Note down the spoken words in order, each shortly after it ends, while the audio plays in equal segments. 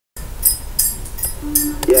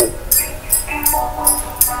Yeah.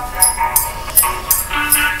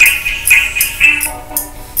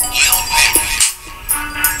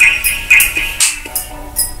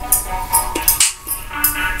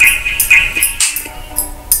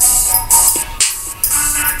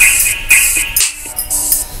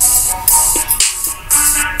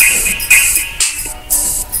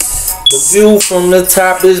 The view from the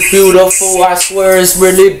top is beautiful, I swear it's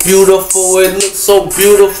really beautiful. It looks so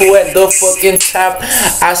beautiful at the fucking top.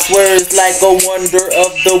 I swear it's like a wonder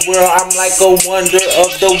of the world. I'm like a wonder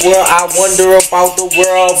of the world. I wonder about the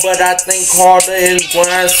world, but I think harder and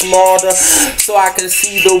grind smarter so I can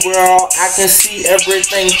see the world. I can see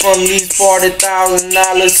everything from these $40,000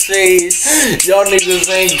 shades. Y'all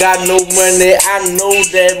niggas ain't got no money. I know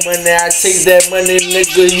that money. I take that money,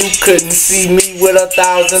 nigga. You couldn't see me with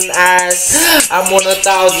 1,000 eyes. I'm on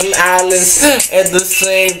 1,000 islands at the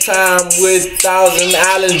same time with 1,000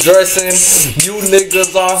 island dressing. You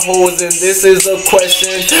niggas are hoes, and this is a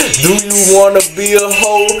question. Do you wanna be a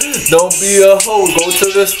hoe? Don't be a hoe. Go to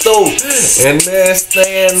the stove and then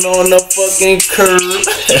stand on the fucking curb.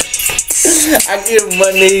 I get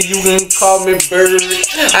money, you can call me bird.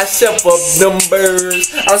 I chef up them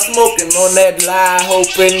birds. I'm smoking on that lie,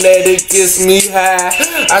 hoping that it gets me high.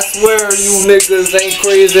 I swear you niggas ain't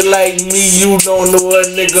crazy like me. You don't know a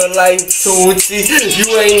nigga like Litunechi. You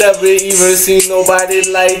ain't never even seen nobody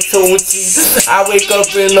like Litunechi. I wake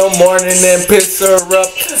up in the morning and piss her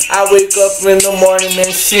up. I wake up in the morning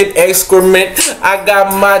and shit excrement. I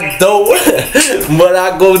got my dough, but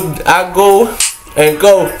I go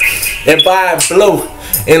and buy a blow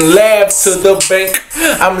and laugh to the bank.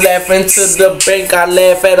 I'm laughing to the bank. I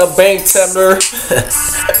laugh at a bank teller.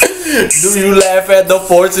 Do you laugh at the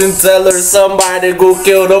fortune teller? Somebody go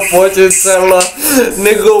kill the fortune teller.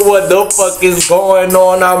 Nigga, what the fuck is going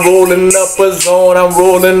on? I'm rolling up a zone. I'm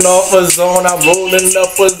rolling off a zone. I'm rolling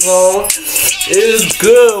up a zone. It's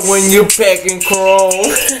good when you're packing chrome.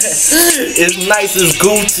 It's nice, it's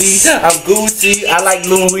Gucci. I'm Gucci. I like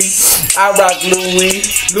Louis. I rock Louis.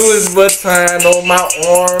 Louis Vuitton on my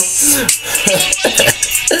arm.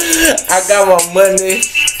 I got my money.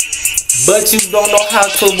 But you don't know how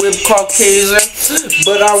to whip Caucasian.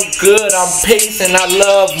 But I'm good, I'm pacing, I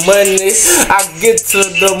love money. I get to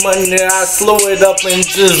the money, I slow it up and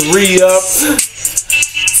just re-up.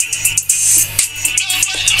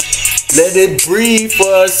 Let it breathe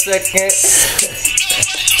for a second.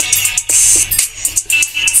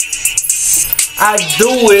 I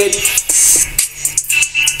do it.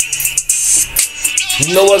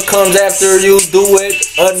 You know what comes after you do it?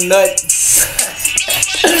 A nut.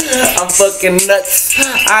 I'm fucking nuts.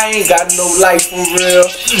 I ain't got no life for real.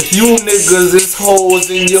 You niggas is hoes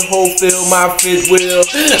and your hoe feel my fit will.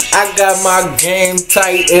 I got my game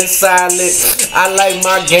tight and solid. I like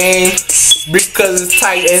my game because it's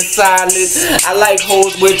tight and solid. I like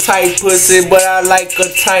hoes with tight pussy, but I like a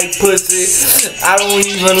tight pussy. I don't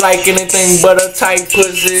even like anything but a tight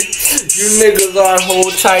pussy. You niggas are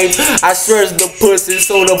hoe type. I stretch the pussy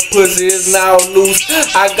so the pussy is now loose.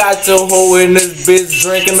 I got your hoe in this bitch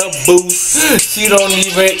drinking a boost. She don't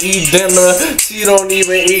even eat dinner. She don't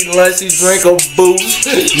even eat lunch. She drink a boost.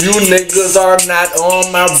 You niggas are not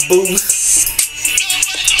on my boost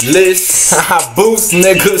list. I boost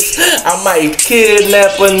niggas. I might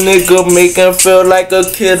kidnap a nigga, make him feel like a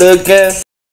kid again.